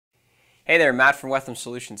Hey there, Matt from Wetham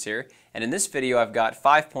Solutions here, and in this video I've got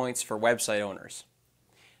 5 points for website owners.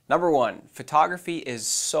 Number 1, photography is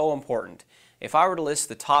so important. If I were to list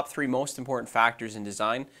the top 3 most important factors in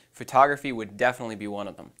design, photography would definitely be one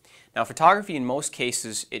of them. Now photography in most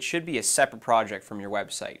cases, it should be a separate project from your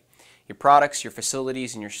website. Your products, your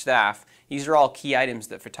facilities, and your staff, these are all key items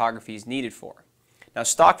that photography is needed for. Now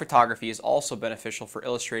stock photography is also beneficial for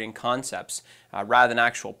illustrating concepts rather than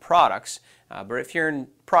actual products, but if you're in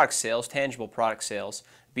product sales, tangible product sales,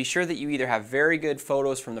 be sure that you either have very good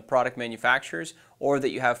photos from the product manufacturers or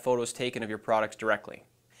that you have photos taken of your products directly.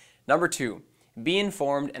 Number 2, be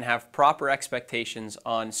informed and have proper expectations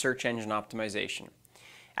on search engine optimization.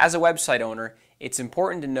 As a website owner, it's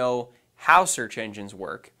important to know how search engines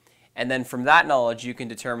work, and then from that knowledge you can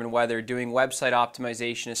determine whether doing website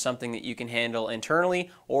optimization is something that you can handle internally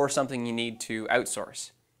or something you need to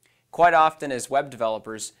outsource. Quite often as web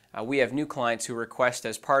developers, we have new clients who request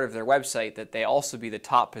as part of their website that they also be the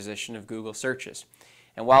top position of Google searches.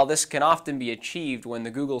 And while this can often be achieved when the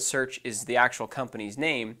Google search is the actual company's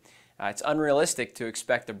name, it's unrealistic to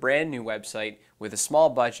expect a brand new website with a small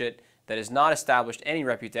budget that has not established any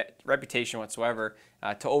reputation whatsoever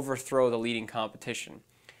to overthrow the leading competition.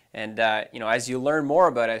 And as you learn more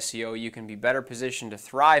about SEO, you can be better positioned to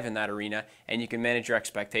thrive in that arena and you can manage your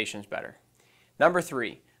expectations better. Number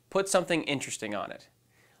 3, put something interesting on it.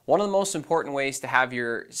 One of the most important ways to have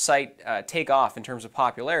your site take off in terms of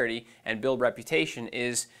popularity and build reputation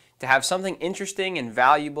is to have something interesting and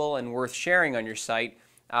valuable and worth sharing on your site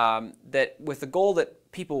that with the goal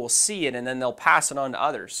that people will see it and then they'll pass it on to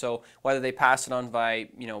others. So whether they pass it on by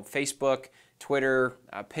Facebook, Twitter,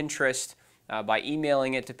 Pinterest, by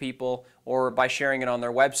emailing it to people, or by sharing it on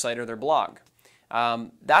their website or their blog.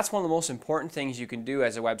 That's one of the most important things you can do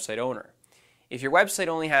as a website owner. If your website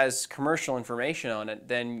only has commercial information on it,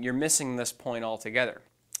 then you're missing this point altogether.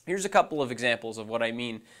 Here's a couple of examples of what I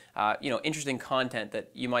mean, interesting content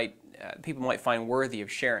that people might find worthy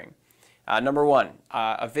of sharing. Number 1,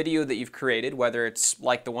 a video that you've created, whether it's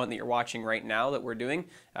like the one that you're watching right now that we're doing,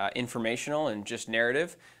 informational and just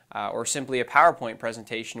narrative, or simply a PowerPoint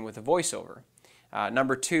presentation with a voiceover.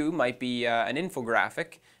 Number 2 might be an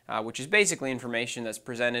infographic, which is basically information that's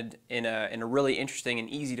presented in a really interesting and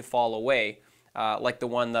easy to follow way, like the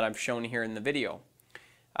one that I've shown here in the video.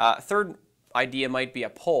 Third idea might be a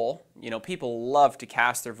poll. People love to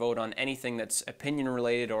cast their vote on anything that's opinion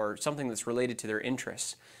related or something that's related to their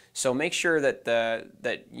interests. So make sure that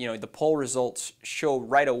the poll results show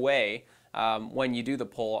right away when you do the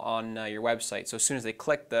poll on your website. So as soon as they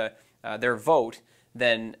click their vote,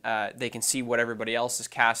 then they can see what everybody else has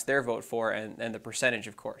cast their vote for and the percentage,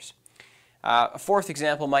 of course. A fourth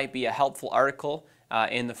example might be a helpful article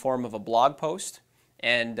in the form of a blog post.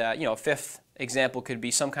 And a fifth example could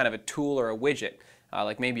be some kind of a tool or a widget,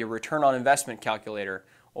 like maybe a return on investment calculator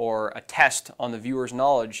or a test on the viewer's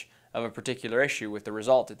knowledge of a particular issue with the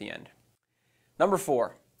result at the end. Number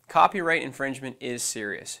 4, copyright infringement is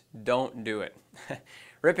serious. Don't do it.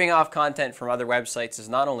 Ripping off content from other websites is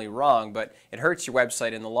not only wrong, but it hurts your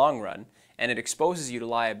website in the long run, and it exposes you to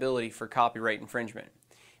liability for copyright infringement.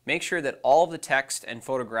 Make sure that all of the text and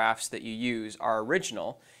photographs that you use are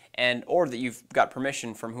original, or that you've got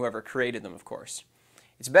permission from whoever created them, of course.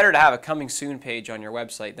 It's better to have a coming soon page on your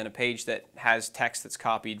website than a page that has text that's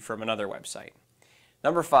copied from another website.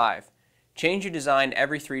 Number 5, change your design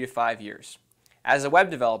every 3 to 5 years. As a web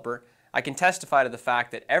developer, I can testify to the fact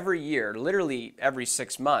that every year, literally every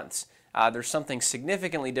 6 months, there's something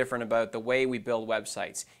significantly different about the way we build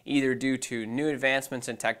websites, either due to new advancements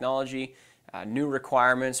in technology, new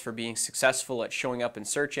requirements for being successful at showing up in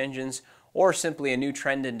search engines, or simply a new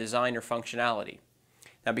trend in design or functionality.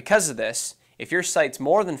 Now because of this, if your site's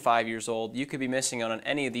more than 5 years old, you could be missing out on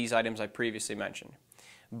any of these items I previously mentioned.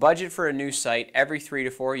 Budget for a new site every 3 to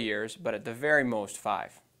 4 years, but at the very most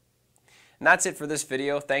 5. And that's it for this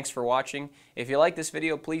video. Thanks for watching. If you like this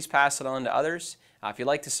video, please pass it on to others. If you'd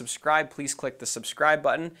like to subscribe, please click the subscribe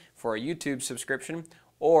button for a YouTube subscription,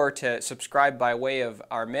 or to subscribe by way of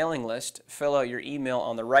our mailing list, fill out your email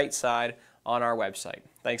on the right side on our website.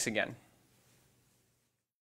 Thanks again.